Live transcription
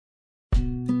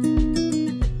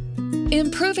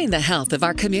Improving the health of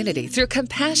our community through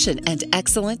compassion and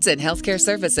excellence in healthcare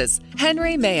services.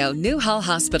 Henry Mayo Newhall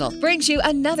Hospital brings you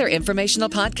another informational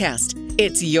podcast.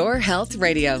 It's Your Health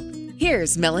Radio.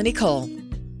 Here's Melanie Cole.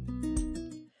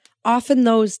 Often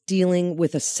those dealing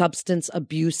with a substance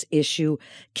abuse issue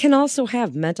can also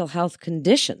have mental health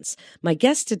conditions. My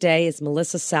guest today is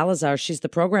Melissa Salazar. She's the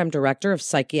program director of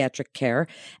psychiatric care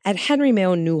at Henry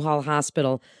Mayo Newhall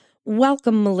Hospital.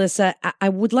 Welcome, Melissa. I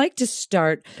would like to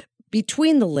start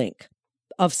between the link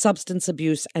of substance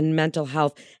abuse and mental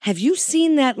health. Have you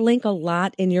seen that link a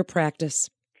lot in your practice?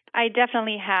 I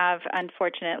definitely have,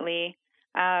 unfortunately.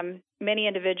 Many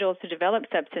individuals who develop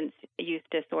substance use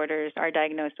disorders are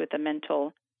diagnosed with a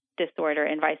mental disorder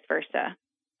and vice versa.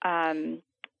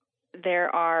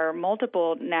 There are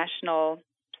multiple national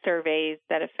surveys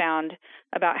that have found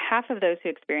about half of those who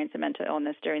experience a mental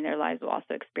illness during their lives will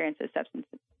also experience a substance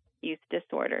use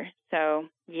disorder. So,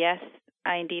 yes,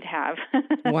 I indeed have.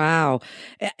 Wow.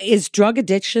 Is drug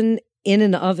addiction in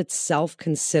and of itself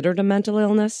considered a mental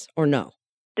illness or no?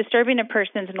 Disturbing a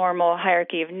person's normal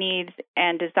hierarchy of needs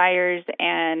and desires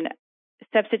and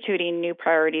substituting new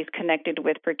priorities connected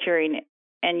with procuring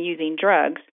and using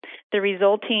drugs, the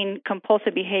resulting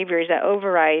compulsive behaviors that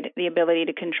override the ability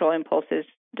to control impulses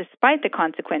despite the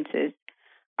consequences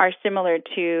are similar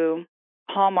to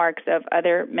hallmarks of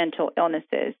other mental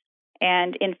illnesses.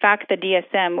 And in fact, the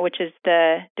DSM, which is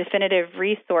the definitive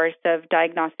resource of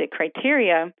diagnostic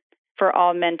criteria for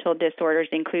all mental disorders,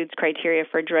 includes criteria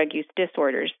for drug use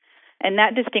disorders. And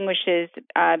that distinguishes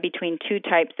between two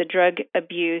types, the drug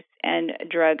abuse and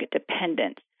drug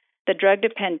dependence. The drug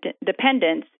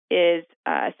dependence is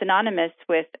synonymous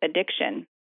with addiction.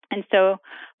 And so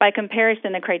by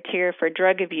comparison, the criteria for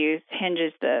drug abuse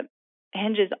hinges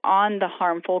on the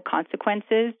harmful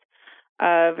consequences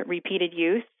of repeated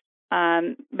use,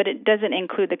 but it doesn't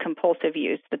include the compulsive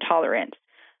use, the tolerance.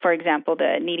 For example,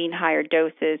 the needing higher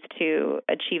doses to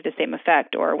achieve the same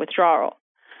effect or withdrawal,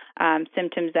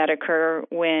 symptoms that occur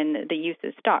when the use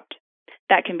is stopped.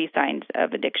 That can be signs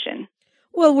of addiction.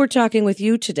 Well, we're talking with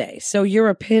you today, so your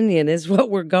opinion is what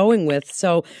we're going with.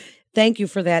 So thank you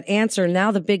for that answer.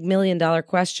 Now the big $1 million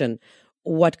question,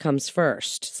 what comes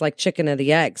first? It's like chicken or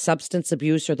the egg, substance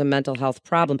abuse or the mental health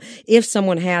problem. If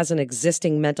someone has an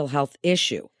existing mental health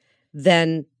issue,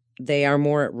 then they are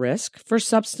more at risk for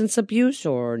substance abuse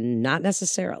or not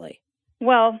necessarily?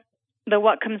 Well, the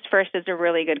what comes first is a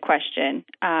really good question.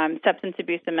 Substance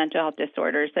abuse and mental health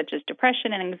disorders such as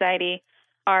depression and anxiety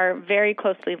are very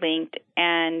closely linked,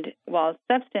 and while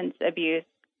substance abuse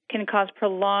can cause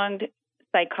prolonged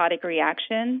psychotic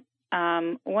reaction,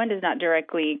 one does not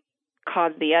directly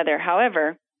cause the other.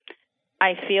 However,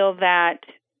 I feel that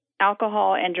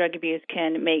alcohol and drug abuse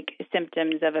can make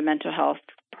symptoms of a mental health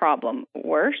problem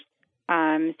worse.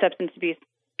 Substance abuse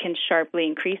can sharply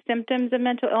increase symptoms of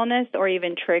mental illness or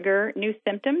even trigger new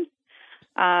symptoms.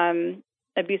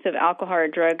 Abuse of alcohol or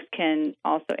drugs can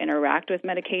also interact with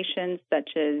medications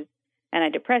such as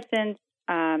antidepressants,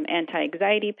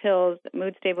 anti-anxiety pills,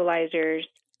 mood stabilizers,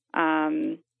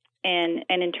 and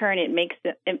in turn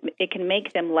it can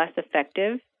make them less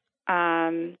effective.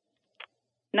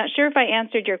 Not sure if I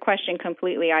answered your question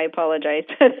completely. I apologize.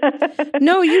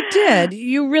 No, you did.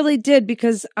 You really did,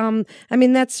 because,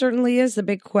 that certainly is the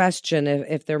big question,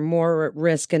 if they're more at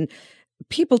risk. And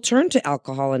people turn to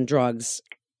alcohol and drugs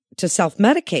to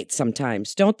self-medicate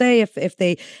sometimes, don't they? If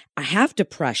they have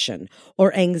depression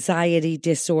or anxiety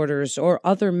disorders or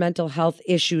other mental health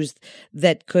issues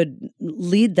that could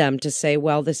lead them to say,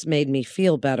 well, this made me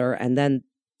feel better, and then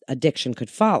addiction could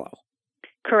follow.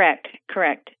 Correct.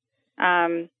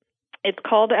 It's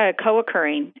called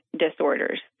co-occurring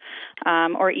disorders,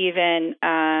 or even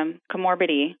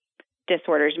comorbidity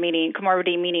disorders.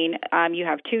 Comorbidity meaning you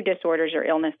have two disorders or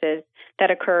illnesses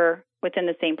that occur within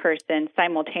the same person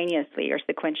simultaneously or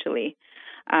sequentially,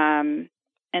 and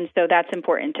so that's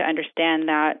important to understand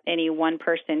that any one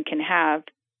person can have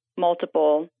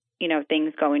multiple,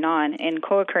 things going on. In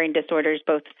co-occurring disorders,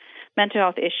 both mental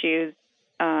health issues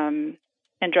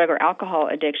and drug or alcohol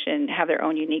addiction have their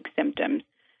own unique symptoms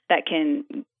that can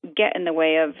get in the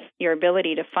way of your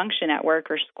ability to function at work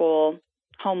or school,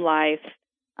 home life,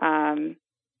 and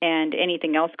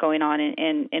anything else going on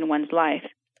in one's life.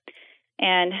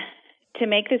 And to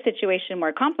make the situation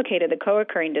more complicated, the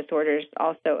co-occurring disorders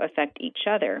also affect each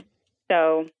other.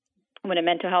 So when a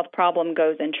mental health problem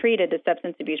goes untreated, the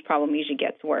substance abuse problem usually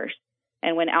gets worse.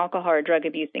 And when alcohol or drug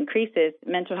abuse increases,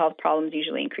 mental health problems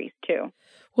usually increase too.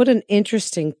 What an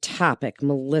interesting topic,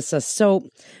 Melissa. So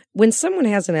when someone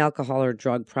has an alcohol or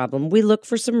drug problem, we look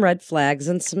for some red flags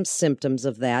and some symptoms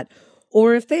of that.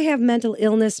 Or if they have mental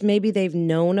illness, maybe they've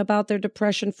known about their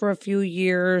depression for a few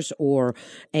years, or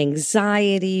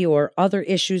anxiety, or other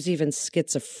issues, even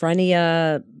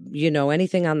schizophrenia,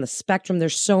 anything on the spectrum.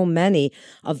 There's so many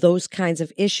of those kinds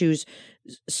of issues.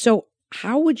 So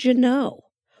how would you know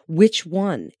which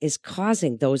one is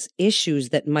causing those issues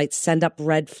that might send up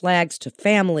red flags to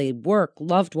family, work,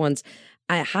 loved ones?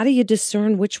 How do you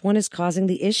discern which one is causing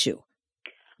the issue?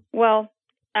 Well,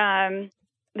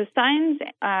 the signs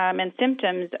and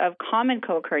symptoms of common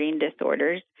co-occurring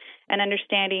disorders and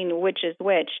understanding which is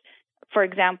which. For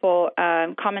example,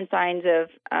 common signs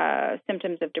of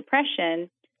symptoms of depression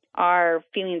are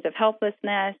feelings of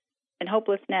helplessness and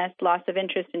hopelessness, loss of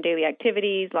interest in daily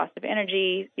activities, loss of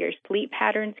energy. Your sleep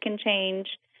patterns can change,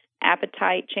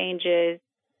 appetite changes,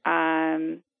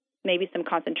 maybe some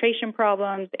concentration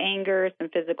problems, anger, some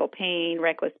physical pain,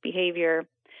 reckless behavior.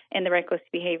 And the reckless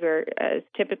behavior is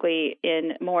typically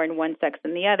more in one sex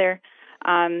than the other.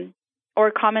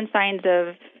 Or common signs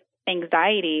of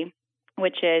anxiety,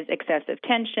 which is excessive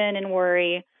tension and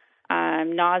worry,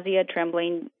 nausea,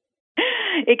 trembling.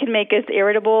 It can make us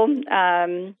irritable,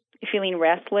 feeling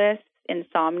restless,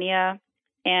 insomnia.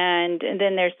 And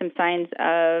then there's some signs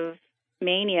of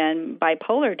mania and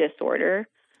bipolar disorder,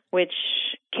 which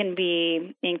can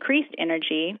be increased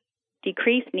energy,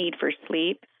 decreased need for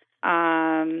sleep,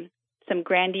 some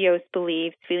grandiose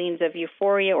beliefs, feelings of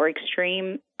euphoria or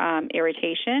extreme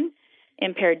irritation,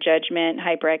 impaired judgment,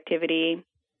 hyperactivity,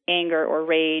 anger or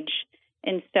rage.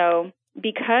 And so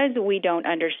because we don't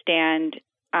understand,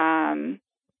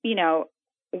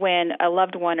 when a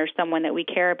loved one or someone that we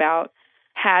care about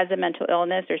has a mental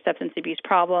illness or substance abuse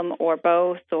problem or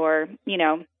both, or,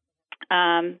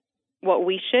 what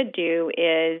we should do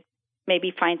is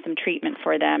maybe find some treatment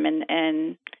for them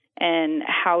and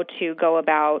how to go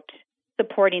about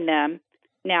supporting them.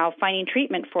 Now, finding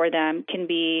treatment for them can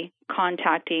be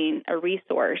contacting a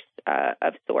resource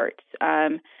of sorts.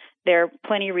 There are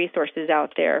plenty of resources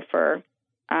out there for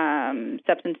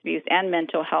substance abuse and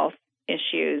mental health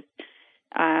issues,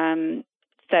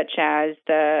 such as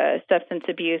the Substance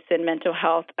Abuse and Mental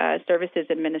Health Services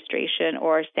Administration,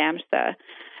 or SAMHSA,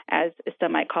 as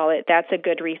some might call it. That's a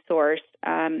good resource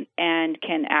and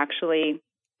can actually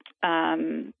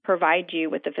provide you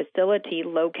with a facility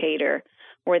locator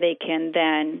where they can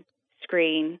then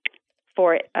screen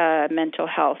for a mental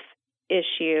health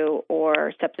issue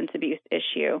or substance abuse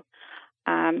issue.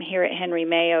 Here at Henry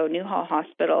Mayo Newhall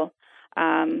Hospital,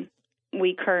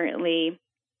 we currently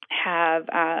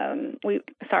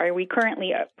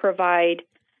provide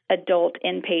adult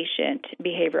inpatient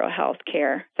behavioral health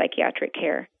care, psychiatric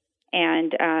care,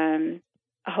 and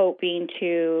hoping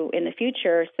to, in the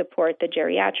future, support the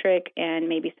geriatric and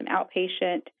maybe some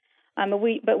outpatient.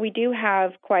 But we do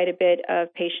have quite a bit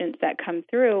of patients that come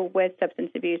through with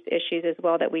substance abuse issues as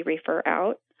well that we refer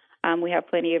out. We have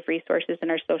plenty of resources,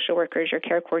 and our social workers or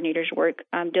care coordinators work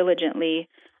diligently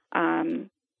in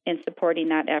supporting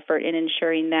that effort and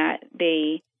ensuring that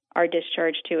they are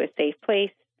discharged to a safe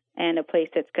place and a place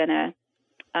that's going to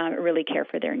really care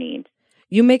for their needs.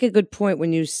 You make a good point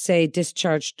when you say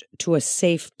discharged to a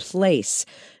safe place.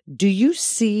 Do you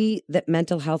see that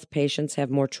mental health patients have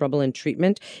more trouble in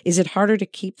treatment? Is it harder to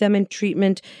keep them in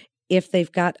treatment if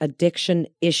they've got addiction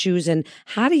issues? And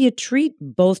how do you treat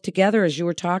both together, as you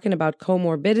were talking about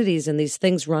comorbidities and these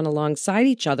things run alongside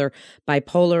each other,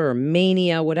 bipolar or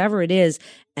mania, whatever it is,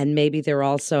 and maybe they're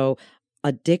also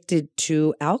addicted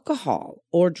to alcohol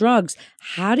or drugs?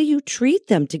 How do you treat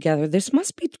them together? This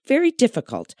must be very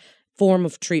difficult form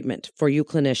of treatment for you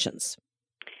clinicians.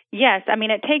 Yes, I mean,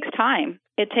 it takes time.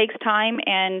 It takes time,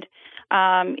 and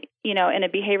in a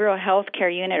behavioral health care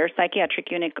unit or psychiatric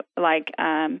unit like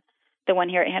the one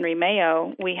here at Henry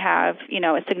Mayo, we have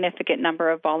a significant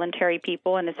number of voluntary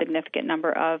people and a significant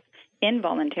number of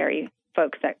involuntary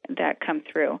folks that come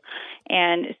through,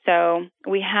 and so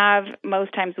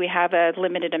most times we have a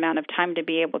limited amount of time to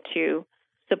be able to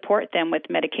support them with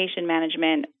medication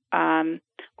management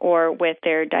or with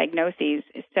their diagnoses.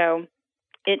 So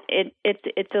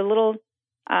it's a little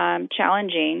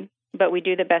challenging, but we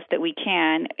do the best that we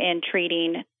can in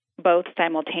treating both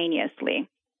simultaneously,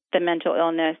 the mental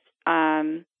illness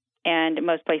and in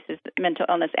most places mental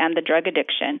illness and the drug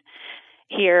addiction.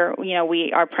 Here,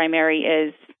 our primary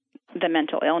is the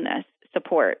mental illness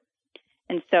support.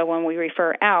 And so when we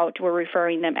refer out, we're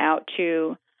referring them out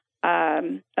to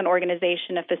an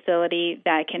organization, a facility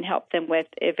that can help them with,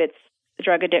 if it's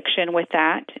drug addiction, with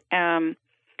that,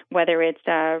 whether it's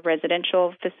a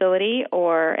residential facility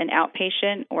or an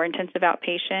outpatient or intensive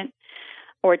outpatient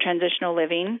or transitional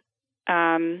living.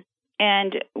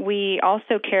 And we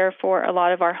also care for a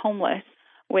lot of our homeless,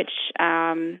 which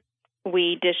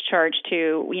we discharge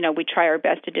to, we try our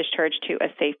best to discharge to a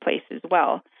safe place as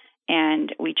well.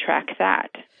 And we track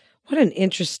that. What an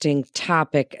interesting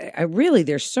topic. Really,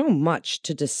 there's so much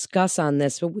to discuss on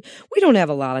this, but we don't have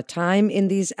a lot of time in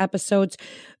these episodes.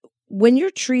 When you're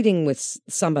treating with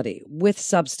somebody with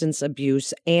substance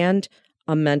abuse and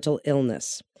a mental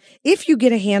illness, if you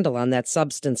get a handle on that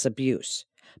substance abuse,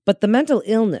 but the mental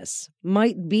illness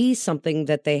might be something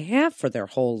that they have for their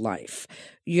whole life,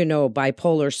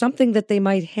 bipolar, something that they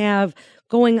might have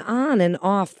going on and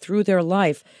off through their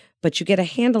life, but you get a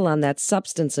handle on that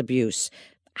substance abuse.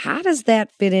 How does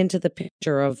that fit into the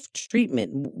picture of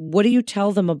treatment? What do you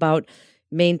tell them about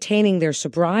maintaining their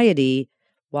sobriety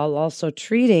while also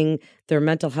treating their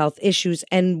mental health issues?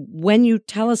 And when you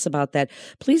tell us about that,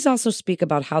 please also speak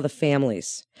about how the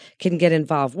families can get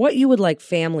involved. What you would like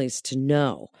families to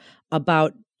know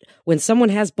about when someone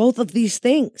has both of these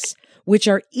things, which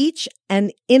are each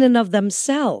and in and of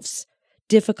themselves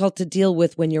difficult to deal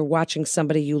with when you're watching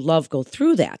somebody you love go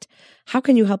through that. How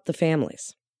can you help the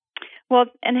families? Well,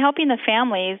 in helping the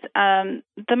families,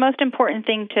 the most important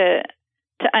thing to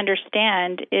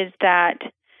understand is that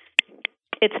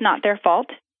it's not their fault.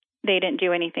 They didn't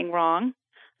do anything wrong,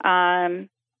 and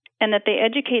that they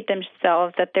educate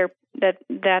themselves, that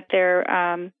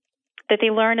they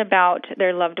learn about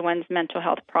their loved one's mental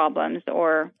health problems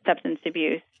or substance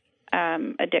abuse,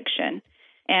 addiction,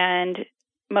 and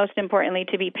most importantly,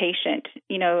 to be patient.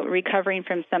 Recovering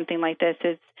from something like this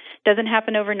doesn't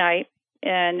happen overnight,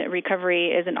 and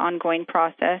recovery is an ongoing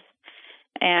process,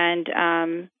 and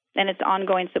it's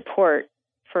ongoing support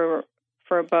for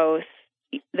both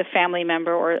the family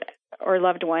member or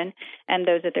loved one and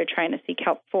those that they're trying to seek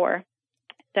help for.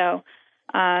 So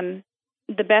the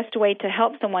best way to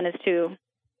help someone is to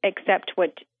accept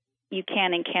what you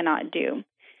can and cannot do.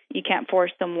 You can't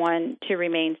force someone to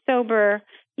remain sober.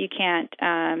 You can't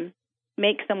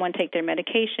make someone take their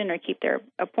medication or keep their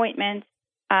appointments.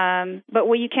 But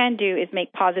what you can do is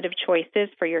make positive choices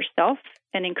for yourself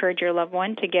and encourage your loved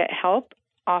one to get help,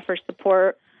 offer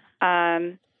support,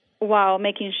 while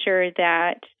making sure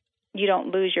that you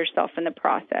don't lose yourself in the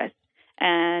process,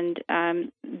 and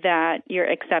that you're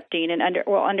accepting and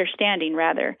understanding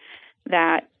rather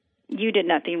that you did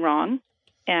nothing wrong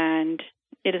and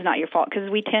it is not your fault. Because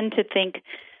we tend to think,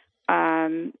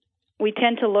 we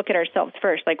tend to look at ourselves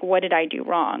first, like, what did I do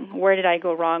wrong? Where did I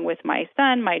go wrong with my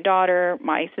son, my daughter,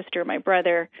 my sister, my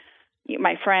brother,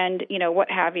 my friend, what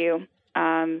have you?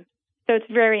 So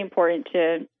it's very important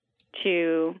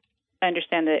to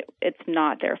understand that it's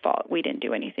not their fault. We didn't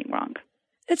do anything wrong.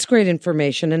 It's great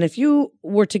information. And if you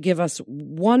were to give us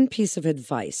one piece of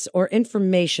advice or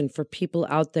information for people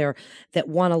out there that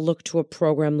want to look to a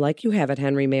program like you have at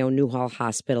Henry Mayo Newhall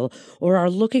Hospital or are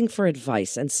looking for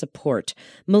advice and support,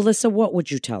 Melissa, what would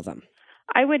you tell them?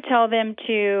 I would tell them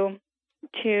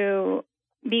to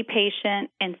be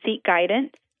patient and seek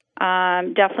guidance.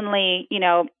 Definitely,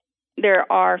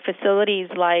 there are facilities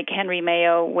like Henry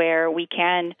Mayo where we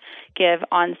can give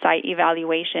on-site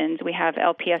evaluations. We have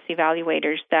LPS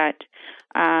evaluators that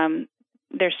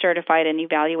they're certified in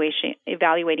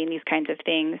evaluating these kinds of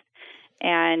things,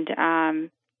 and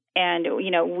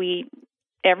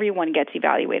everyone gets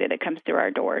evaluated that comes through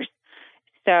our doors.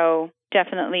 So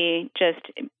definitely just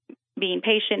being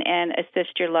patient and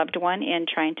assist your loved one in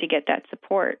trying to get that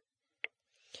support.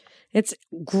 It's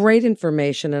great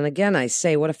information. And again, I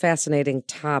say, what a fascinating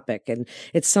topic. And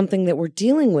it's something that we're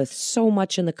dealing with so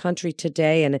much in the country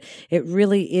today. And it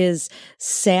really is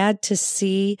sad to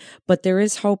see, but there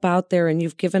is hope out there. And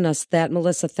you've given us that.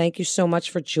 Melissa, thank you so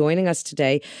much for joining us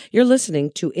today. You're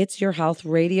listening to It's Your Health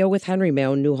Radio with Henry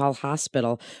Mayo Newhall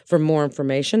Hospital. For more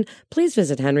information, please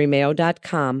visit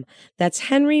henrymayo.com. That's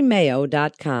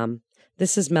henrymayo.com.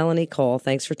 This is Melanie Cole.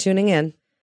 Thanks for tuning in.